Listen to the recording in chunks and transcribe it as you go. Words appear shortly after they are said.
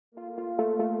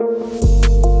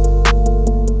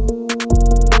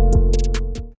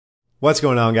What's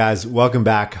going on, guys? Welcome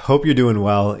back. Hope you're doing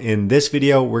well. In this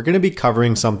video, we're going to be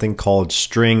covering something called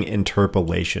string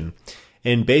interpolation.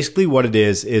 And basically what it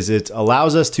is it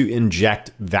allows us to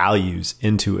inject values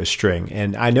into a string.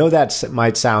 And I know that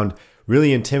might sound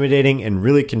really intimidating and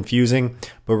really confusing,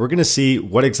 but we're going to see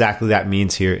what exactly that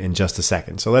means here in just a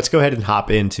second. So let's go ahead and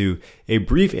hop into a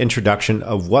brief introduction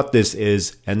of what this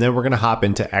is, and then we're going to hop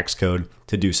into Xcode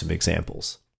to do some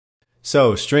examples.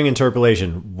 So string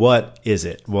interpolation, what is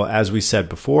it? Well, as we said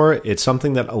before, it's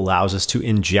something that allows us to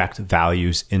inject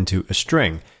values into a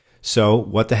string. So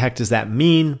what the heck does that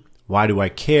mean? Why do I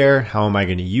care? How am I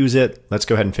going to use it? Let's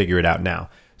go ahead and figure it out now.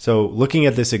 So looking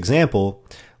at this example,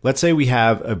 let's say we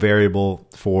have a variable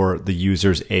for the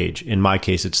user's age. In my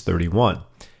case, it's 31.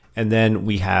 And then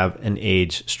we have an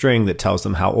age string that tells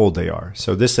them how old they are.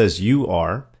 So this says you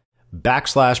are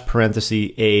backslash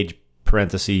parenthesis age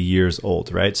parenthesis years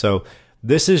old, right? So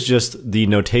this is just the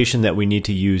notation that we need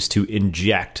to use to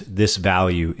inject this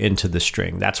value into the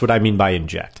string. That's what I mean by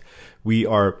inject. We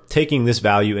are taking this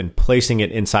value and placing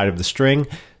it inside of the string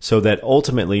so that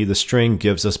ultimately the string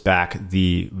gives us back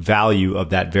the value of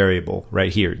that variable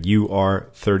right here. You are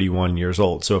 31 years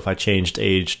old. So if I changed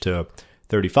age to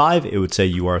 35, it would say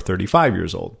you are 35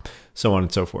 years old, so on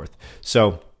and so forth.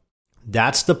 So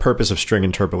that's the purpose of string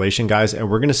interpolation, guys. And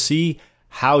we're going to see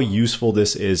how useful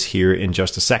this is here in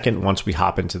just a second once we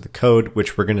hop into the code,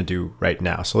 which we're going to do right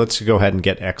now. So let's go ahead and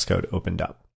get Xcode opened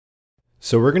up.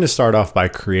 So we're going to start off by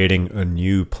creating a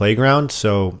new playground.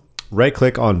 So right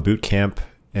click on Bootcamp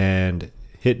and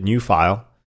hit new file.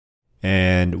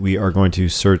 And we are going to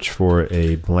search for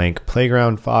a blank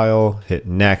playground file, hit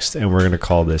next, and we're going to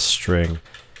call this string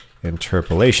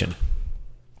interpolation.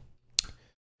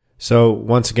 So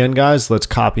once again, guys, let's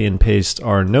copy and paste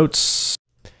our notes.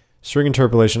 String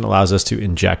interpolation allows us to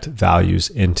inject values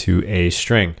into a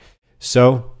string.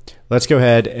 So let's go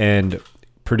ahead and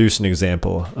produce an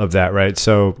example of that, right?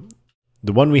 So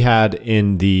the one we had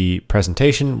in the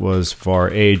presentation was var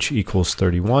age equals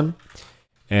 31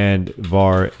 and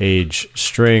var age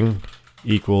string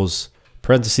equals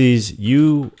parentheses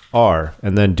you are,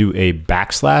 and then do a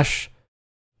backslash,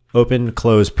 open,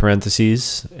 close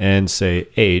parentheses, and say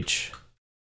age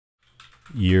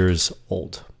years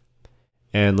old.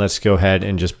 And let's go ahead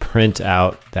and just print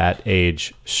out that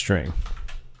age string.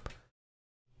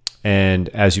 And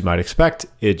as you might expect,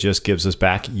 it just gives us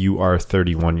back, you are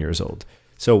 31 years old.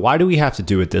 So why do we have to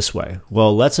do it this way?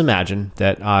 Well, let's imagine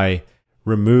that I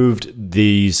removed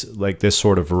these, like this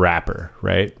sort of wrapper,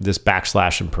 right? This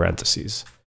backslash and parentheses.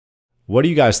 What do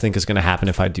you guys think is going to happen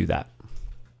if I do that?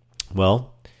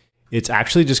 Well, it's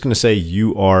actually just going to say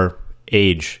you are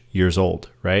age years old,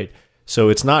 right? So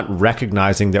it's not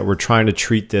recognizing that we're trying to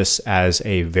treat this as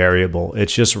a variable.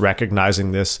 It's just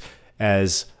recognizing this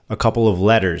as a couple of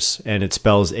letters, and it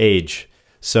spells age.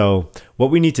 So what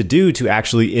we need to do to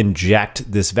actually inject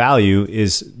this value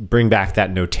is bring back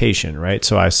that notation, right?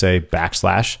 So I say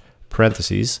backslash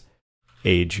parentheses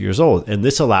age years old. And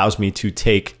this allows me to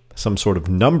take some sort of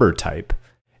number type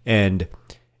and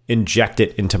inject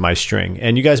it into my string.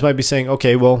 And you guys might be saying,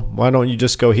 okay, well, why don't you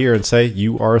just go here and say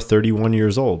you are 31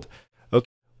 years old?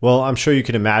 Well, I'm sure you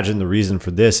can imagine the reason for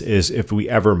this is if we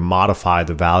ever modify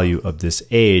the value of this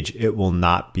age, it will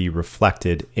not be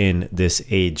reflected in this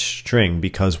age string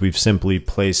because we've simply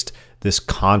placed this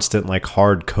constant, like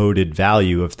hard-coded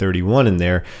value of 31 in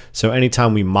there. So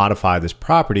anytime we modify this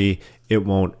property, it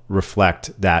won't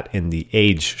reflect that in the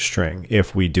age string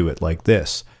if we do it like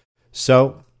this.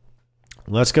 So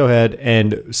let's go ahead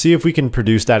and see if we can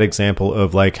produce that example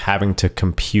of like having to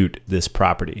compute this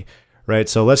property. Right,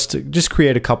 so let's just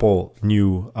create a couple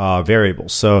new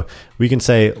variables. So we can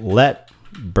say let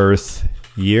birth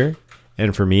year,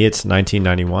 and for me it's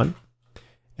 1991,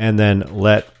 and then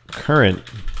let current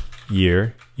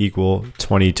year equal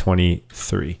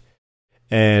 2023.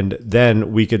 And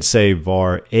then we could say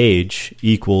var age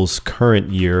equals current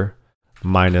year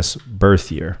minus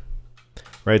birth year.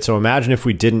 Right, so imagine if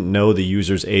we didn't know the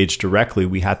user's age directly,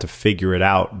 we had to figure it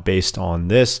out based on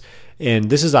this.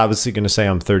 And this is obviously going to say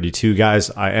I'm 32,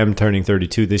 guys. I am turning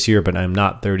 32 this year, but I'm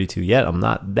not 32 yet. I'm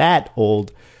not that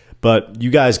old, but you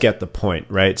guys get the point,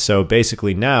 right? So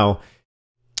basically now,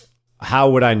 how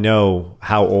would I know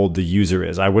how old the user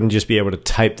is? I wouldn't just be able to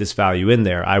type this value in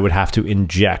there. I would have to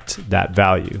inject that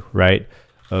value, right,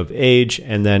 of age,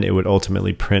 and then it would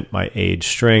ultimately print my age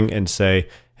string and say,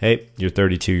 hey, you're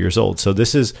 32 years old. So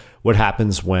this is what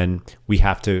happens when we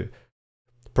have to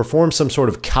perform some sort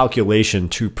of calculation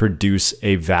to produce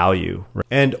a value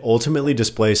and ultimately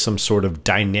display some sort of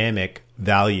dynamic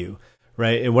value,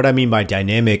 right? And what I mean by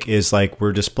dynamic is like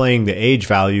we're displaying the age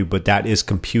value, but that is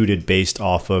computed based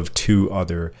off of two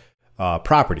other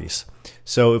properties.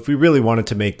 So if we really wanted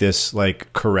to make this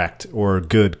like correct or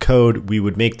good code, we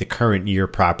would make the current year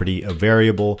property a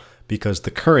variable, because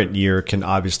the current year can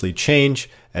obviously change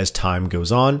as time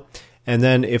goes on. And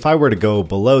then if I were to go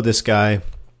below this guy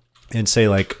and say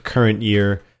like current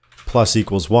year plus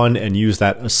equals 1 and use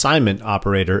that assignment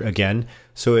operator again,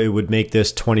 so it would make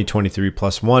this 2023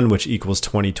 plus 1, which equals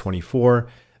 2024.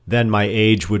 Then my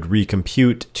age would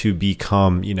recompute to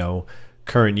become, you know,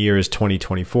 current year is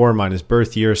 2024 minus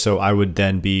birth year. So I would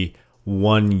then be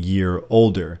 1 year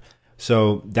older.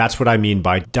 So that's what I mean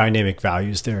by dynamic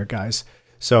values there, guys.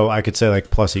 So I could say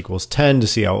like plus equals 10 to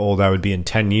see how old I would be in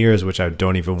 10 years, which I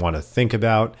don't even want to think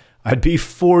about. I'd be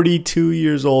 42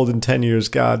 years old in 10 years.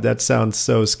 God, that sounds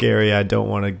so scary. I don't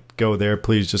want to go there.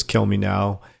 Please just kill me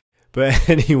now. But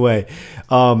anyway,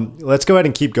 let's go ahead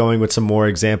and keep going with some more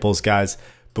examples, guys,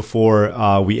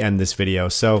 before we end this video.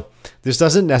 So this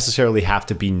doesn't necessarily have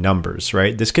to be numbers,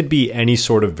 right? This could be any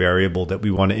sort of variable that we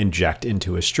want to inject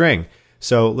into a string.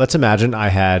 So let's imagine I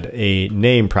had a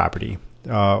name property,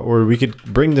 or we could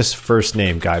bring this first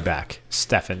name guy back,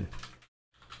 Stefan,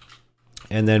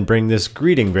 and then bring this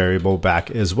greeting variable back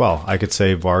as well. I could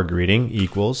say var greeting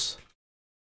equals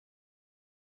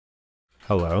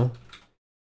hello.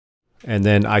 And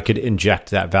then I could inject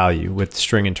that value with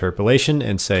string interpolation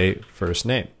and say first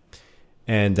name.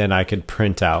 And then I could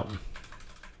print out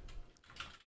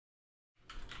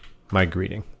my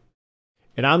greeting.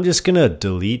 And I'm just going to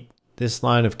delete this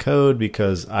line of code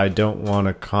because I don't want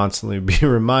to constantly be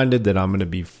reminded that I'm going to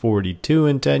be 42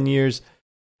 in 10 years.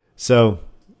 So,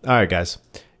 all right, guys,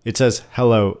 it says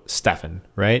hello, Stefan,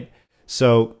 right?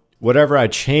 So whatever I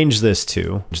change this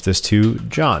to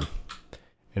John,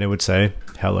 and it would say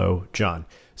hello, John.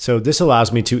 So this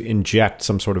allows me to inject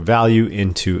some sort of value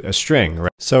into a string,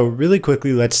 right? So really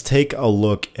quickly, let's take a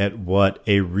look at what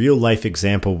a real life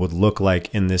example would look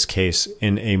like in this case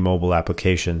in a mobile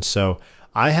application. So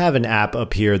I have an app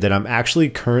up here that I'm actually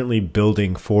currently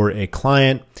building for a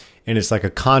client, and it's like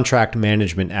a contract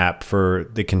management app for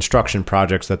the construction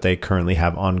projects that they currently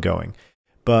have ongoing.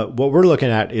 But what we're looking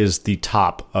at is the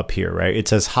top up here, right? It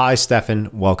says, hi, Stefan,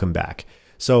 welcome back.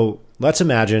 So let's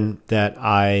imagine that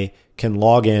I can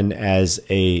log in as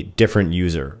a different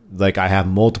user. Like I have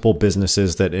multiple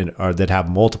businesses that have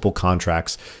multiple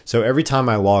contracts. So every time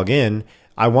I log in,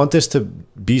 I want this to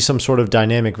be some sort of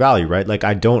dynamic value, right? Like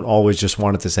I don't always just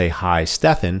want it to say, hi,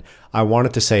 Stefan. I want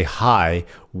it to say, hi,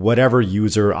 whatever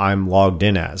user I'm logged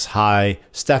in as. Hi,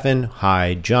 Stefan.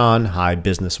 Hi, John. Hi,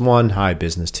 business 1. Hi,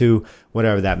 business 2,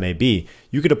 whatever that may be.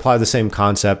 You could apply the same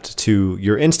concept to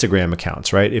your Instagram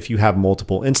accounts, right? If you have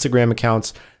multiple Instagram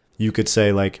accounts, you could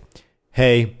say like,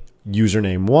 hey,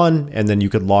 username 1, and then you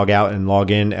could log out and log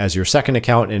in as your second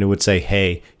account, and it would say,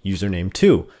 hey, username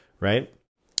 2, right?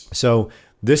 So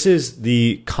this is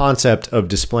the concept of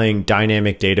displaying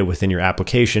dynamic data within your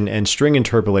application, and string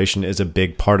interpolation is a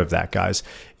big part of that, guys,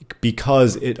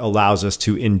 because it allows us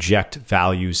to inject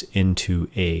values into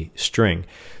a string.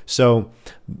 So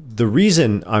the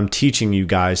reason I'm teaching you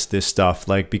guys this stuff,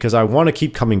 like, because I want to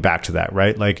keep coming back to that,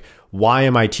 right? Like, why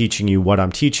am I teaching you what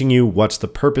I'm teaching you? What's the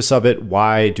purpose of it?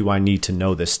 Why do I need to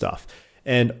know this stuff?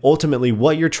 And ultimately,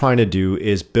 what you're trying to do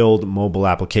is build mobile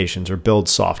applications or build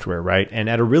software, right? And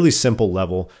at a really simple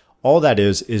level, all that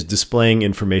is displaying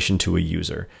information to a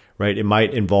user, right? It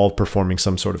might involve performing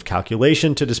some sort of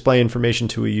calculation to display information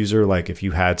to a user. Like if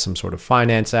you had some sort of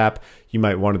finance app, you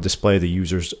might want to display the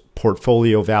user's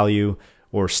portfolio value,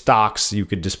 or stocks, you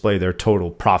could display their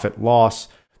total profit loss,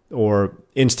 or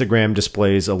Instagram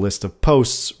displays a list of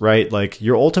posts, right? Like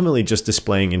you're ultimately just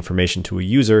displaying information to a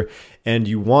user, and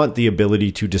you want the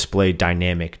ability to display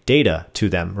dynamic data to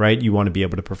them, right? You want to be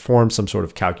able to perform some sort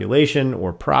of calculation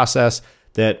or process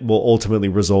that will ultimately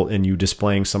result in you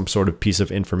displaying some sort of piece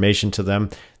of information to them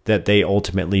that they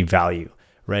ultimately value,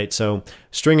 right? So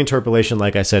string interpolation,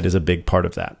 like I said, is a big part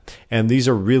of that. And these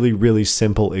are really, really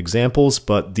simple examples,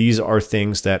 but these are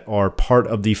things that are part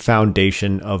of the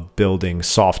foundation of building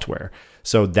software.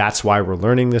 So that's why we're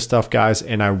learning this stuff, guys.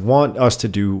 And I want us to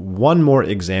do one more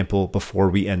example before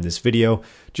we end this video,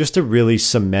 just to really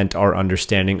cement our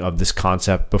understanding of this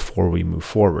concept before we move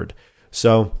forward.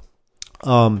 So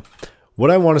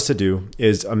what I want us to do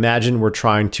is imagine we're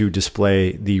trying to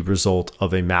display the result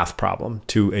of a math problem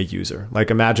to a user.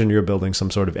 Like imagine you're building some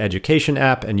sort of education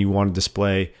app and you want to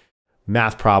display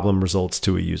math problem results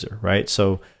to a user, right?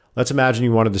 So let's imagine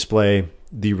you want to display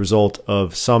the result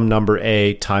of some number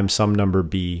A times some number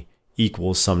B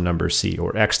equals some number C,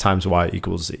 or X times Y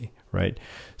equals Z, right?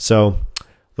 So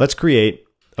let's create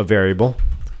a variable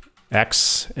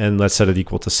x, and let's set it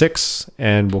equal to 6,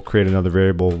 and we'll create another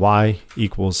variable y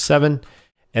equals 7.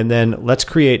 And then let's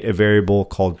create a variable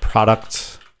called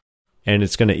product, and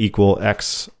it's going to equal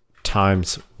x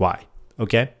times y.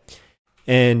 Okay.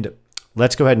 And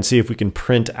let's go ahead and see if we can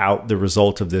print out the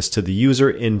result of this to the user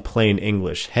in plain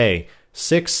English. Hey,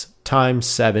 6 times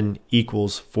 7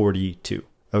 equals 42.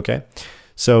 Okay.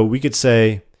 So we could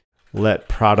say let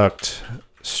product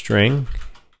string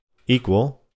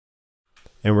equal,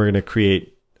 and we're going to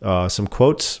create some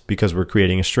quotes because we're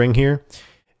creating a string here.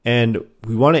 And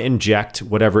we want to inject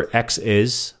whatever x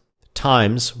is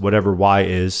times whatever y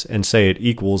is and say it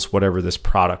equals whatever this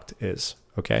product is.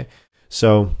 Okay.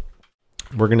 So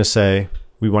we're going to say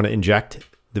we want to inject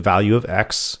the value of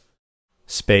x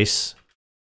space.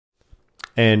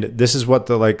 And this is what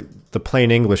the plain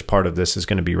English part of this is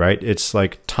going to be, right? It's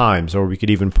like times, or we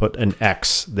could even put an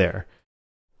x there.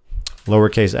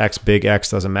 Lowercase x, big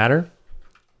X, doesn't matter.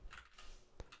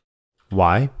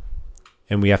 Y.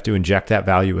 And we have to inject that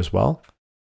value as well,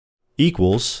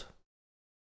 equals,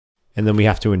 and then we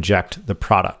have to inject the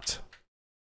product.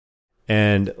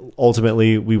 And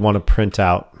ultimately, we want to print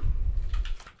out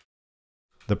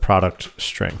the product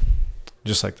string,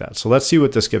 just like that. So let's see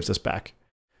what this gives us back.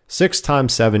 6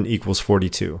 times 7 equals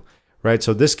 42, right?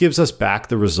 So this gives us back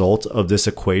the result of this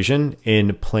equation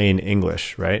in plain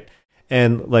English, right?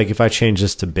 And like if I change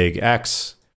this to big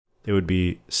X, it would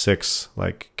be 6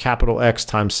 like capital X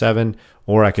times 7,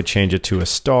 or I could change it to a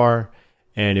star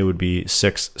and it would be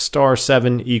 6 star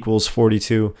 7 equals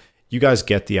 42. You guys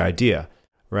get the idea,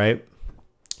 right?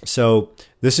 So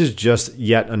this is just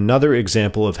yet another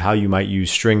example of how you might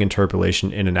use string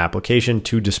interpolation in an application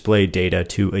to display data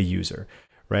to a user,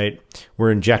 right?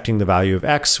 We're injecting the value of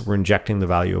X, we're injecting the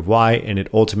value of Y, and it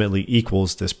ultimately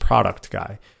equals this product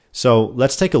guy. So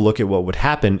let's take a look at what would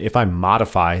happen if I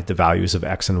modify the values of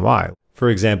X and Y. For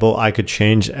example, I could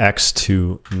change X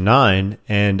to 9,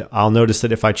 and I'll notice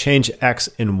that if I change X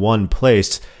in one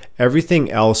place,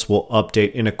 everything else will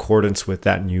update in accordance with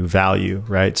that new value,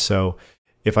 right? So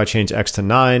if I change X to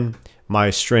 9,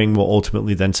 my string will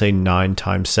ultimately then say 9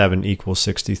 times 7 equals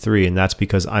 63. And that's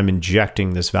because I'm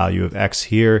injecting this value of X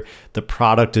here. The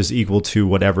product is equal to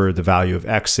whatever the value of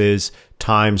X is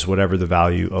times whatever the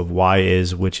value of Y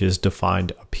is, which is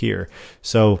defined up here.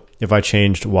 So if I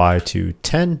changed Y to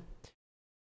 10,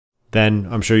 then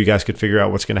I'm sure you guys could figure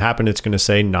out what's going to happen. It's going to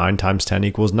say 9 times 10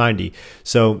 equals 90.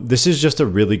 So this is just a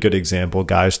really good example,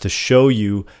 guys, to show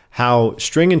you how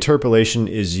string interpolation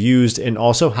is used and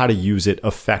also how to use it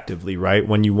effectively, right?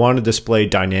 When you want to display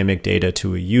dynamic data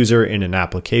to a user in an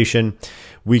application,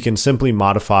 we can simply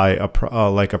modify a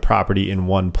property in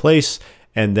one place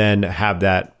and then have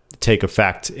that take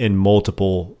effect in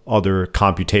multiple other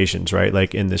computations, right?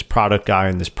 Like in this product guy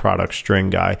and this product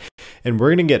string guy. And we're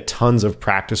going to get tons of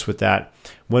practice with that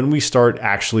when we start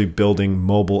actually building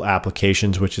mobile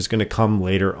applications, which is going to come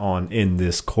later on in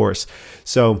this course.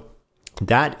 So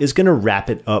that is going to wrap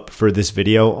it up for this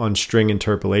video on string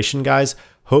interpolation, guys.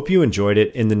 Hope you enjoyed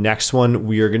it. In the next one,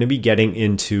 we are going to be getting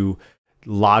into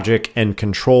logic and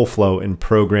control flow in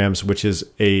programs, which is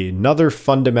another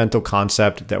fundamental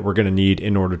concept that we're going to need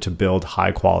in order to build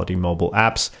high quality mobile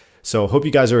apps. So hope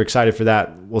you guys are excited for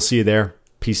that. We'll see you there.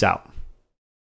 Peace out.